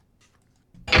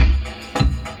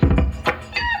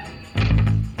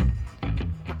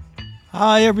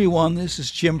Hi, everyone. This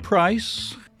is Jim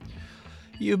Price.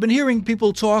 You've been hearing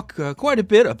people talk quite a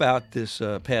bit about this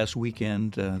past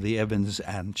weekend, the Evans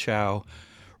and Chow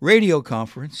radio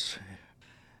conference.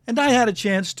 And I had a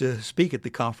chance to speak at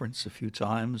the conference a few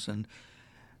times, and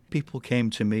people came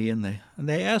to me and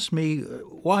they asked me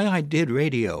why I did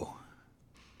radio.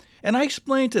 And I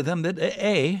explained to them that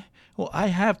I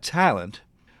have talent.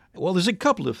 Well, there's a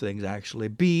couple of things, actually.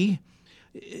 B,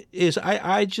 is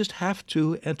I just have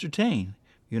to entertain,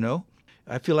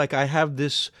 I feel like I have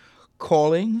this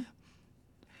calling.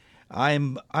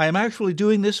 I'm actually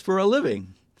doing this for a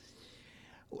living.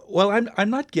 Well, I'm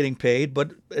not getting paid,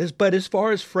 but as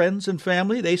far as friends and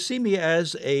family, they see me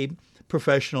as a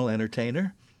professional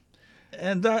entertainer.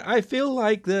 And I feel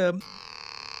like that's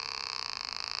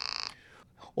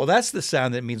the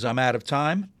sound that means I'm out of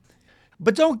time.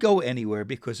 But don't go anywhere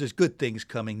because there's good things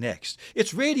coming next.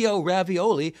 It's Radio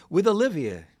Ravioli with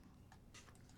Olivia.